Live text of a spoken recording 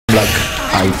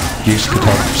use to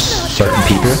help certain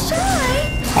people.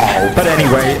 But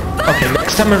anyway, okay,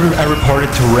 next time I report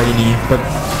it to Rainy, but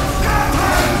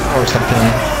or something.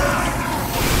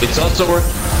 It's also worth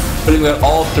putting that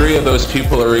all three of those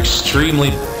people are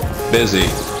extremely busy,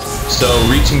 so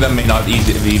reaching them may not be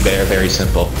very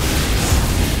simple.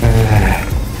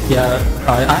 Yeah,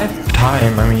 I have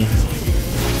time. I mean,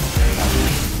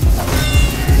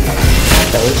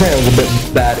 I would say it was a bit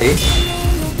batty.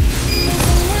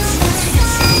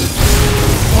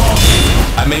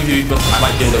 I might be able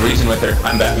to reason with her.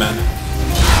 I'm Batman.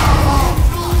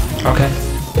 okay.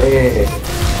 Hey.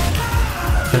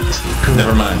 That's cool.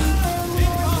 Never mind.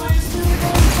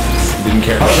 Didn't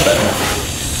care about Batman.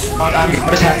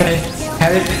 What is happening?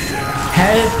 Help!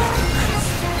 Help!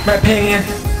 My opinion.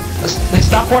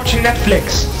 Stop watching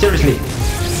Netflix. Seriously.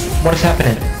 What is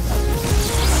happening?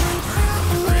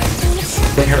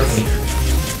 They hurt me.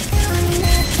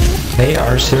 They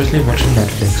are seriously watching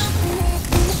Netflix.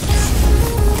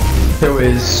 Who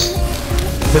is...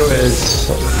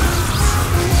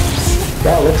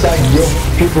 Well, looks like your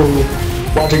people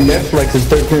watching Netflix is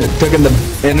taking the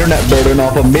internet burden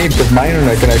off of me because my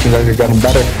internet connection's actually gotten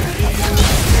better.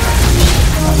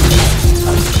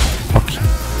 Okay.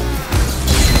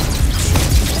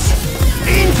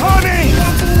 Incoming!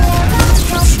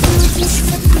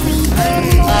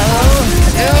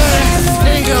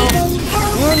 Bingo!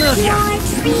 One of ya!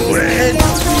 Red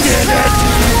did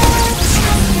it!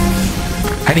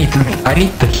 I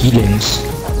need the healings.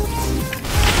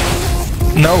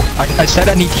 No, I said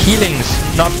I need healings,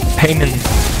 not pain in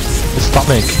the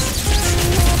stomach.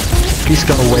 Please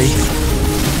go away.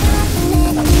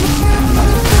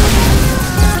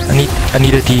 I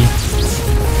need a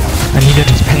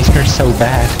dispenser so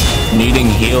bad. Needing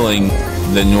healing,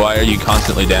 then why are you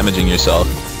constantly damaging yourself?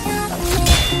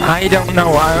 I don't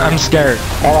know, I'm scared.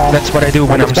 That's what I do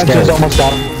when I'm scared. Almost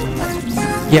done.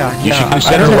 Yeah, You should I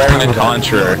consider don't have wearing time a for that.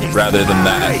 conjurer rather than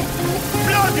that.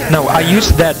 No, I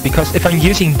use that because if I'm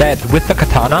using that with the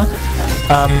katana,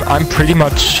 I'm pretty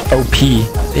much OP.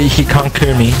 He can't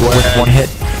clear me with one hit.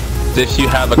 If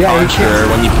you have a conjurer,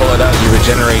 when you pull it out, you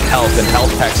regenerate health, and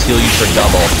health packs heal you for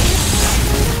double.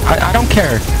 I don't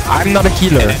care. I'm not a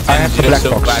healer. I have the black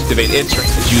box. Activate its range,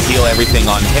 you heal everything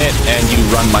on hit, and you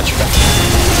run much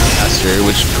faster,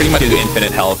 which pretty much is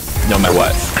infinite health no matter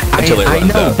what. Until it I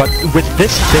runs know, out. but with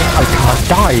this thing I can't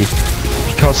die.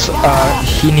 Because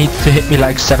he needs to hit me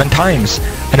like 7 times.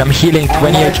 And I'm healing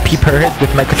 20 HP per hit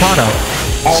with my katana.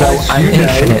 So I'm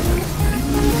infinite.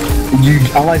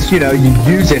 Unless, you know, you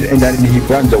use it and then he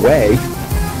runs away.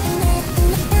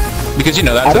 Because, you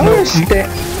know, that's I don't understand.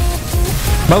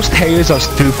 Most haters are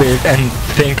stupid and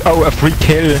think, oh, a free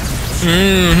kill.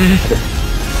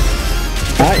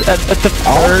 At the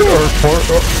third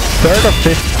or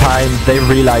fifth time, they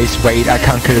realize, wait, I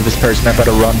can't kill this person, I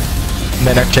better run. And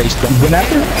then I chase them.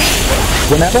 Whenever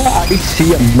I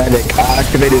see a medic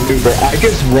activated Uber, I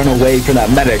just run away from that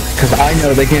medic, because I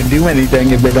know they can't do anything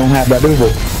if they don't have that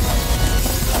Uber.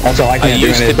 Also, I can't do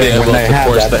anything when they have that.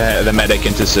 I used to be able to force the medic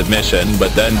into submission,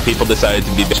 but then people decided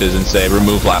to be bitches and say,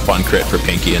 remove lap on crit for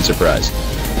Pinky and Surprise.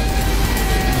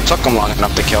 Took them long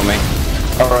enough to kill me.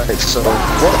 Alright, so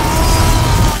what?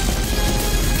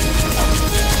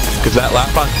 Because that lap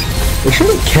on They should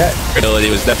have kept... ability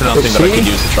was definitely something that I could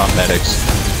use to trump medics.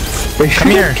 They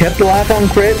should have kept the lap on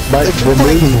crit, but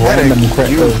removed random crit.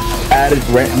 Added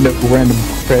random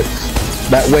crits.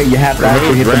 That way you have to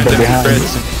actually hit them from behind.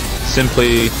 Crits,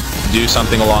 simply do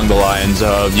something along the lines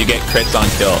of, you get crits on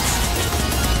kill.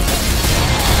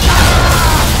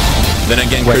 Then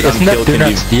again, Wait, crit on kill can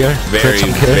be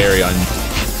very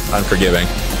unforgiving.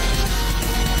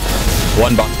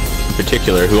 One bot in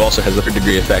particular, who also has a third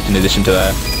degree effect in addition to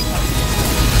that.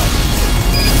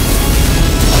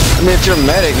 I mean, if you're a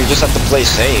medic, you just have to play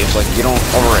safe. Like, you don't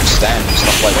overextend,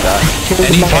 stuff like that.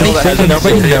 Any kill that has a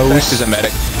nobody knows effect is a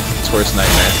medic. It's worst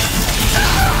nightmare.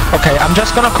 Okay, I'm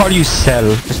just gonna call you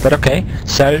Cell. Is that okay?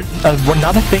 Cell,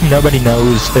 another thing nobody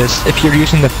knows is if you're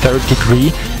using the third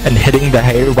degree and hitting the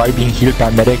hair while being healed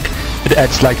by medic, it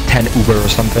adds like 10 Uber or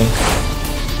something.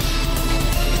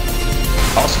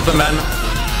 Also, the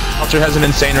Manhunter has an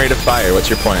insane rate of fire. What's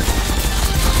your point?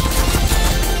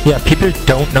 Yeah, people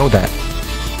don't know that.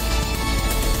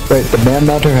 Wait, the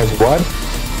Manhunter has what?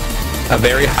 A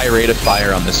very high rate of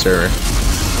fire on the server.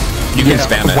 You can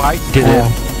spam it. Why did it?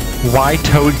 Why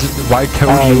told you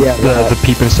the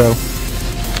people so?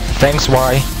 Thanks,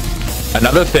 why?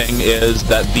 Another thing is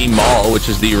that the Maul, which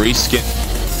is the reskin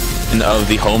of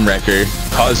the Home Wrecker,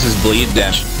 causes bleed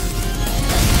damage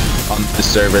on the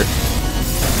server.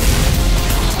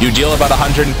 You deal about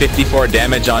 154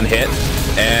 damage on hit,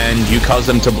 and you cause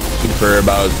them to bleed for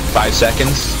about 5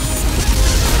 seconds.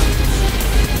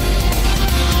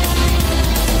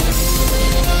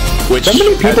 Which, so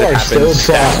many people as it are happens, still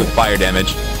stacks trying. with fire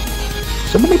damage.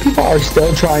 So many people are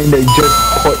still trying to just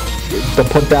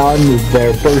put down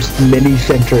their first mini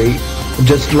sentry,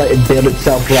 just let it build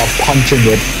itself without punching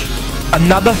it.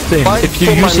 Another thing, if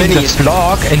you're using the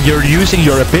slog and you're using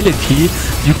your ability,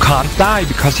 you can't die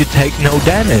because you take no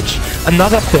damage.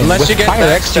 Another thing, Unless with you get Fire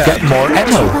X you get more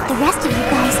ammo. About the rest of you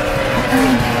guys.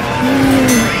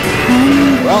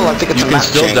 Well, I think it's You a can map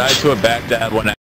still change. die to a backstab when